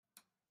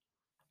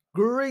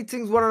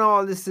Greetings, one and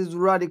all. This is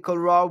Radical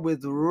Raw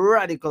with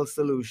Radical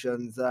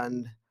Solutions.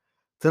 And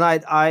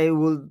tonight I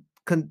will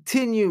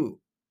continue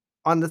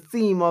on the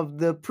theme of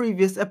the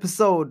previous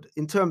episode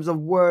in terms of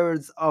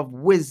words of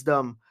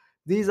wisdom.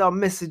 These are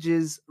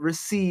messages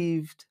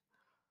received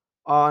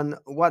on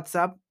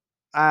WhatsApp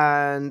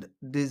and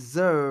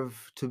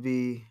deserve to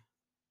be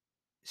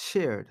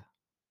shared.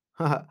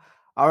 All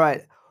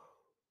right.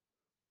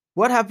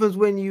 What happens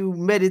when you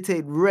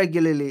meditate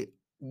regularly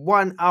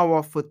 1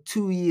 hour for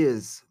 2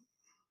 years?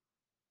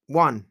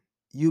 One,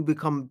 you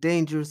become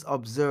dangerous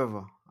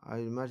observer. I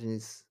imagine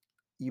it's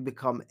you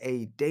become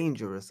a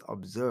dangerous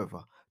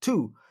observer.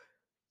 Two,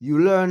 you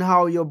learn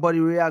how your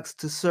body reacts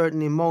to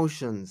certain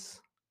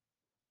emotions.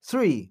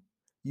 Three,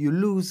 you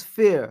lose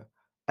fear,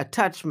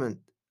 attachment,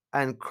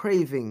 and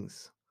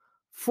cravings.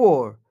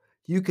 Four,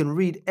 you can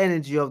read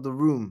energy of the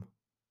room.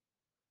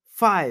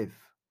 Five,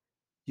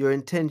 your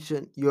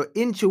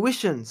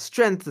intuition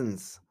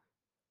strengthens.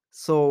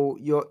 So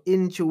your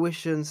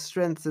intuition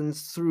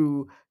strengthens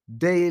through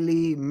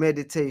daily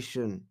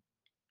meditation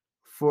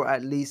for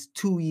at least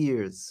 2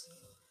 years.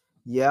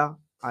 Yeah.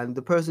 And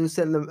the person who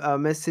sent a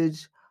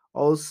message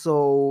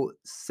also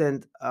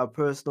sent a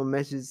personal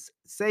message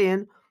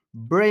saying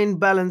brain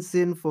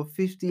balancing for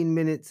 15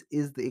 minutes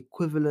is the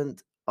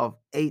equivalent of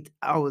 8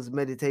 hours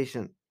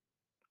meditation.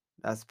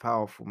 That's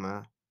powerful,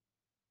 man.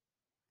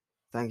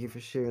 Thank you for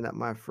sharing that,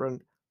 my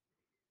friend.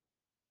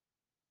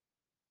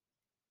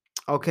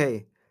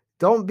 Okay.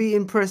 Don't be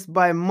impressed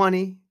by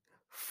money,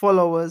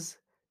 followers,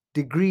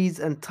 degrees,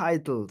 and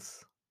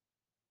titles.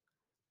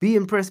 Be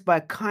impressed by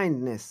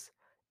kindness,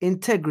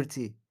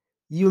 integrity,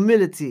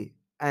 humility,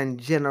 and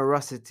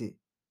generosity.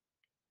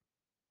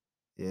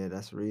 Yeah,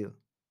 that's real.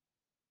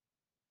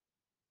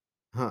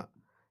 Huh.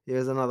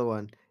 Here's another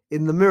one.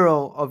 In the mirror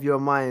of your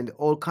mind,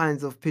 all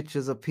kinds of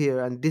pictures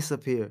appear and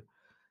disappear.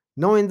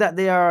 Knowing that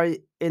they are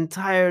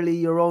entirely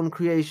your own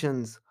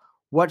creations,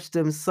 watch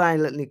them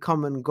silently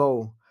come and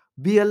go.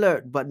 Be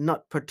alert but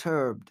not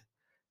perturbed.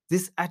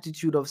 This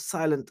attitude of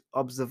silent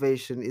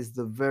observation is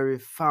the very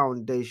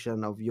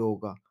foundation of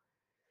yoga.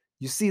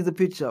 You see the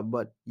picture,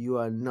 but you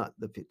are not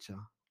the picture.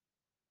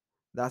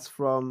 That's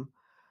from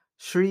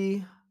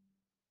Sri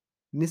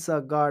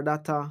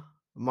Nisargadatta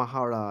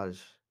Maharaj.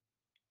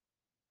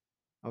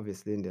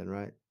 Obviously Indian,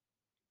 right?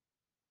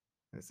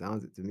 That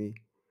sounds it to me.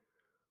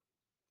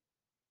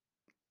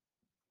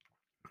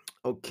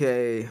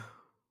 Okay.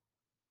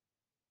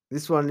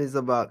 This one is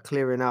about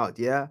clearing out,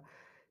 yeah?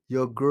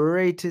 Your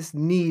greatest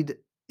need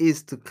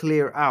is to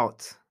clear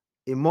out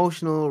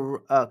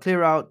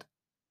clear out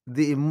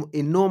the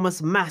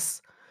enormous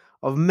mass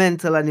of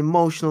mental and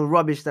emotional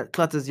rubbish that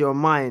clutters your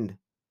mind.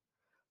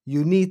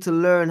 You need to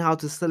learn how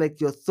to select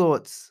your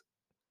thoughts,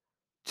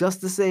 just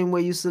the same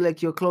way you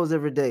select your clothes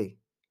every day.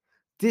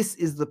 This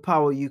is the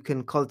power you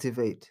can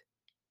cultivate.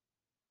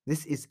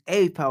 This is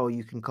a power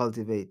you can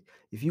cultivate.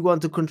 If you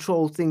want to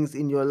control things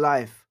in your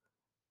life,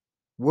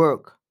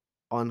 work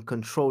on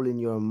controlling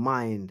your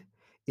mind.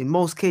 In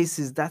most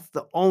cases, that's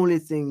the only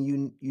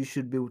thing you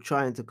should be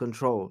trying to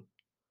control.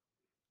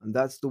 And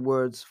that's the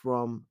words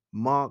from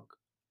Mark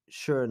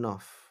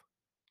Chernoff.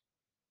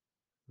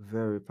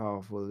 Very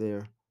powerful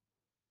there.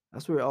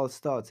 That's where it all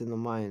starts in the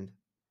mind.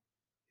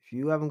 If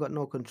you haven't got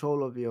no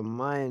control over your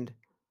mind,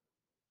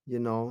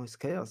 it's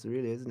chaos,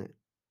 really, isn't it?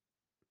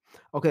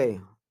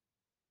 Okay,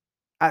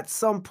 at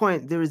some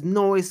point, there is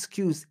no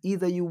excuse.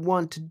 Either you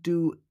want to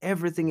do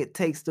everything it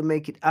takes to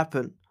make it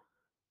happen,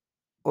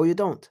 or you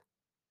don't.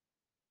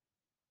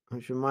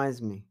 Which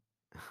reminds me,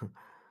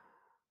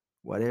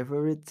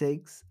 whatever it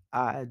takes,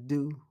 I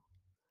do.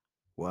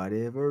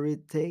 Whatever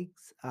it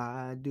takes,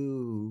 I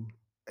do.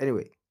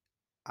 Anyway,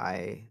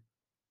 I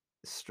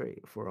stray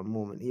for a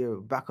moment here,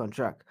 back on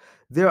track.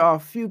 There are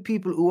few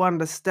people who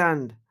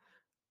understand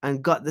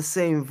and got the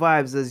same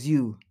vibes as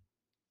you.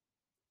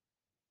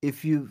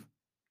 If you've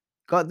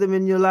got them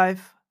in your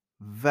life,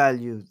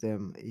 value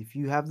them. If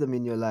you have them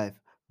in your life,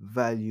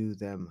 value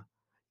them.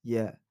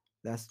 Yeah,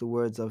 that's the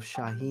words of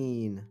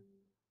Shaheen.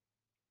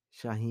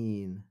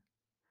 Shaheen.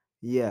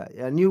 Yeah,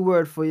 a new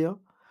word for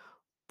you.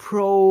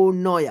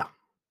 Pronoia,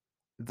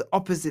 the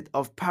opposite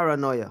of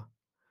paranoia.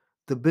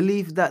 The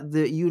belief that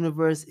the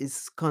universe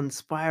is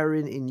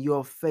conspiring in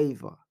your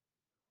favor.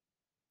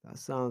 That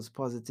sounds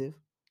positive.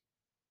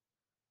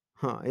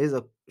 Here's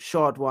a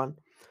short one.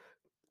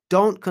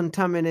 Don't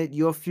contaminate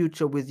your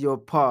future with your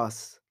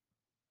past.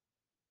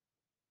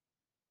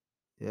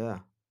 Yeah.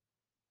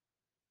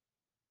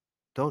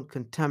 Don't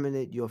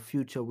contaminate your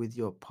future with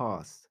your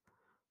past.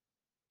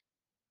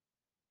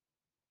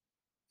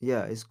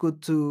 Yeah, it's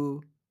good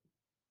to,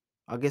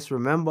 I guess,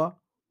 remember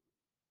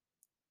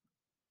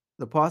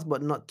the past,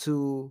 but not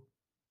to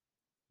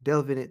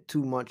delve in it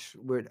too much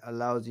where it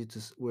allows you to,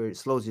 where it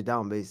slows you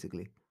down,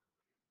 basically.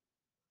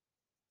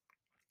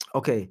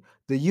 Okay,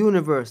 the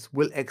universe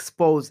will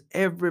expose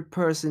every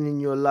person in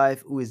your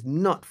life who is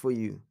not for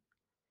you.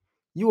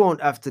 You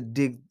won't have to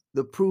dig,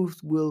 the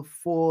proof will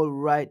fall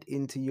right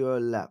into your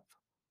lap.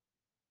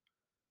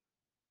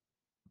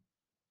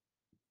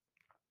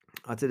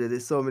 I tell you,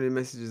 there's so many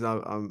messages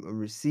I'm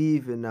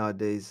receiving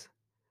nowadays,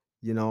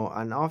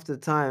 and after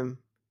time,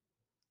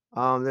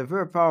 they're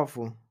very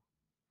powerful.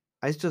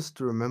 It's just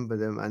to remember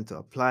them and to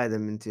apply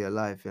them into your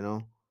life.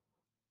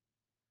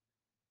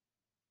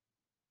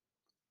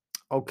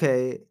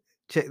 Okay,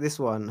 check this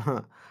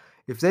one.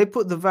 If they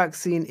put the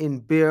vaccine in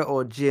beer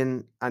or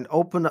gin and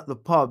open up the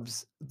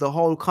pubs, the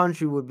whole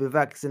country would be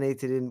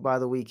vaccinated in by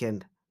the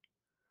weekend.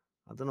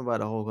 I don't know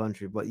about the whole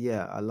country, but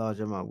yeah, a large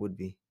amount would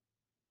be.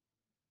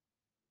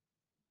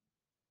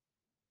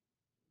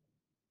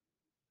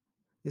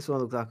 This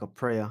one looks like a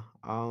prayer.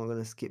 I'm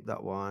gonna skip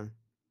that one.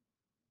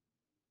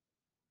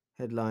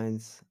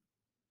 Headlines.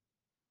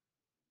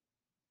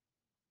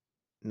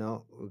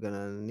 No, we're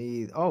gonna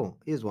need. Oh,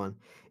 here's one.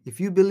 If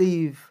you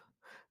believe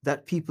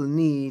that people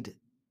need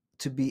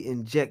to be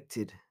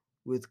injected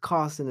with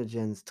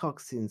carcinogens,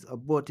 toxins,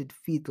 aborted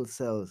fetal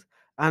cells,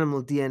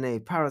 animal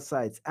DNA,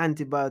 parasites,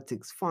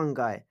 antibiotics,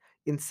 fungi,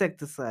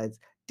 insecticides,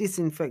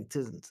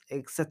 disinfectants,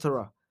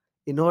 etc.,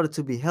 in order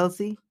to be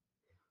healthy,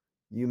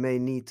 you may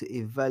need to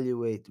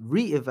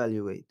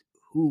reevaluate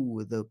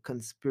who the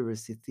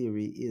conspiracy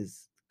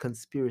theorist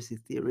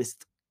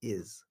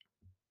is,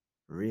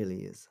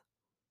 really is.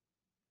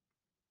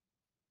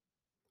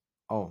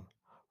 Oh,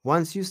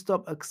 once you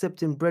stop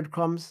accepting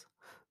breadcrumbs,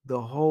 the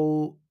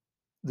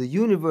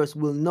universe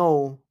will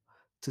know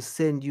to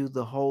send you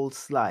the whole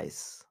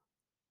slice.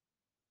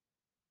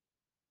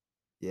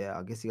 Yeah,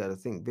 I guess you got to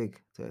think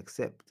big to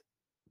accept,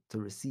 to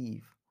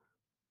receive.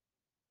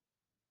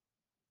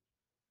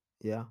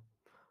 Yeah.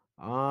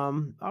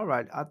 All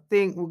right. I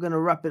think we're going to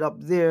wrap it up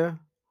there.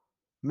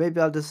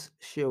 Maybe I'll just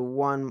share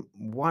one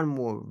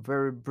more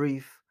very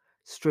brief,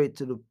 straight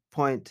to the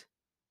point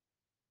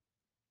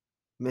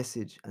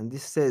message. And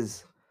this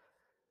says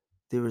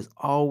there is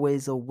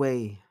always a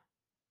way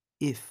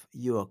if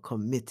you're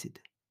committed.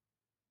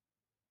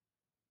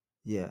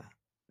 Yeah,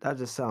 that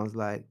just sounds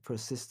like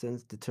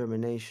persistence,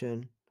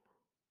 determination,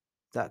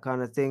 that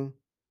kind of thing.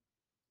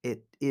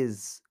 It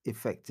is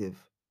effective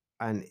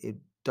and it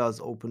does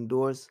open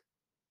doors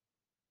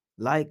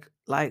like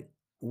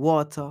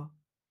water,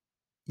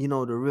 the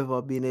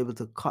river being able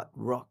to cut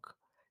rock.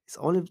 It's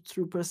only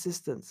through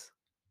persistence,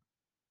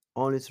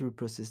 only through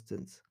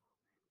persistence.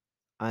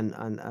 And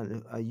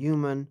a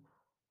human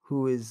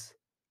who is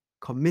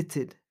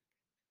committed,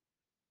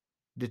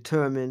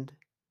 determined,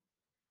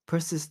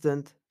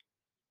 persistent,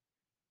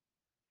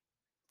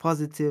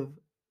 positive,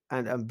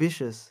 and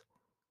ambitious,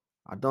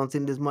 I don't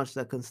think there's much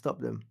that can stop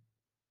them.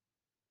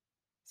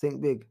 Think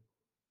big.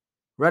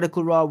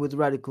 Radical Raw with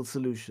radical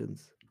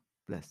solutions.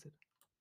 Blessed.